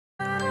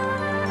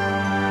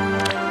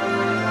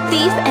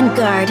thief and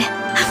guard.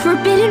 A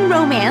forbidden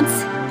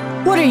romance.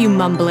 What are you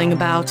mumbling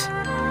about?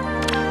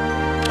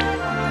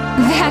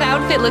 That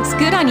outfit looks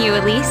good on you,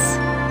 Elise.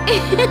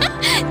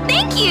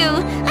 Thank you!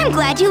 I'm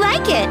glad you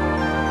like it.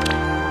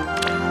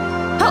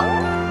 Oh.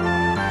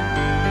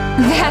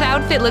 That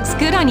outfit looks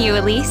good on you,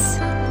 Elise.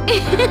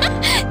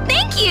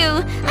 Thank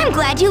you! I'm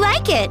glad you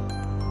like it.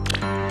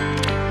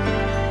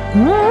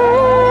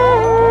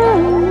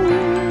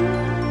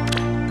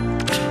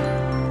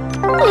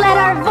 Let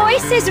our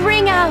voices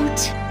ring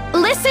out.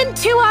 Listen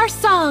to our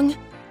song.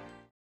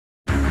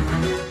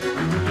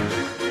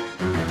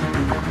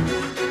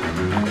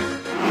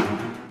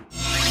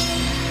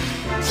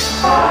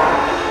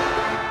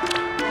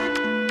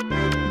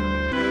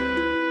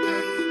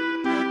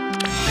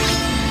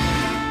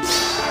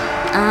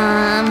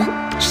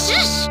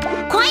 Shush!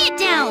 Quiet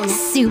down!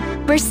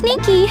 Super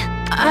sneaky.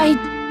 I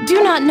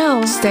do not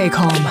know. Stay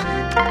calm.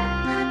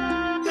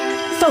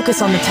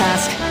 Focus on the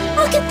task.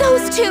 Look at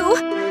those two!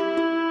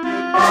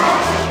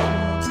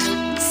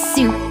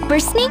 Super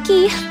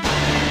sneaky.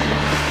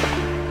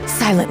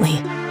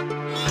 Silently.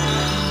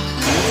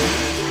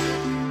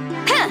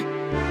 Huh.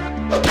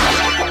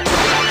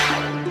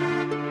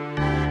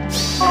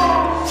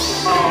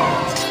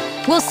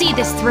 We'll see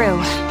this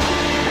through.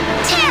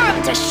 Tear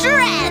 'em to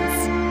shreds!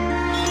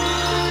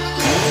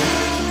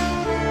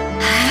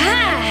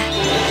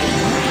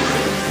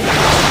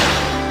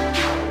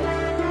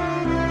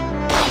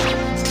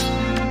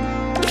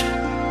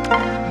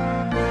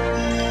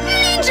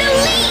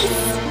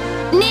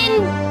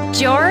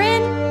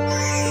 Joran?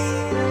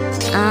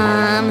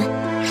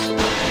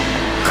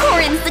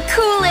 Corin's the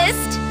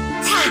coolest!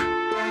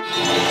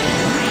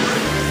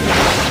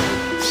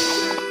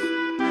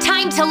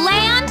 Time to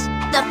land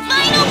the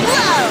final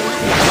blow!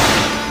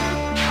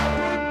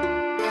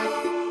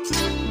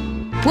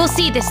 We'll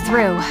see this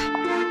through.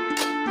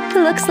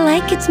 Looks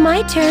like it's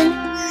my turn.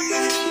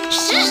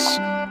 Shush!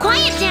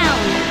 Quiet down!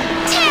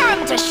 Tear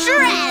 'em to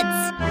shreds!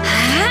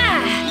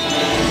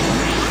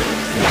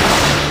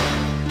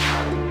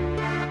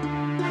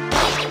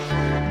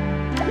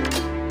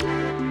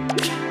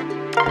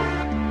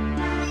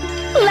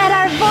 Let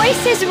our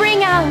voices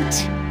ring out.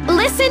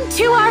 Listen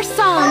to our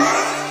song.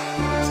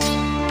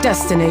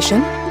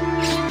 Destination.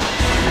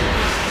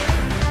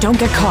 Don't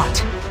get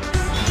caught.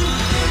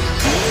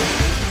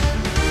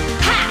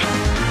 Ha!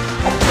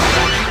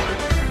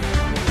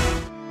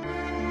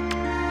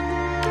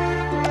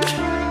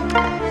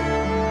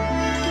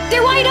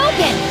 They're wide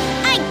open.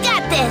 I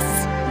got this.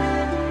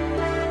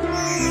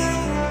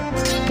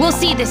 We'll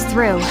see this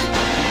through.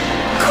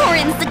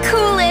 Corin's the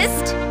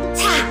coolest.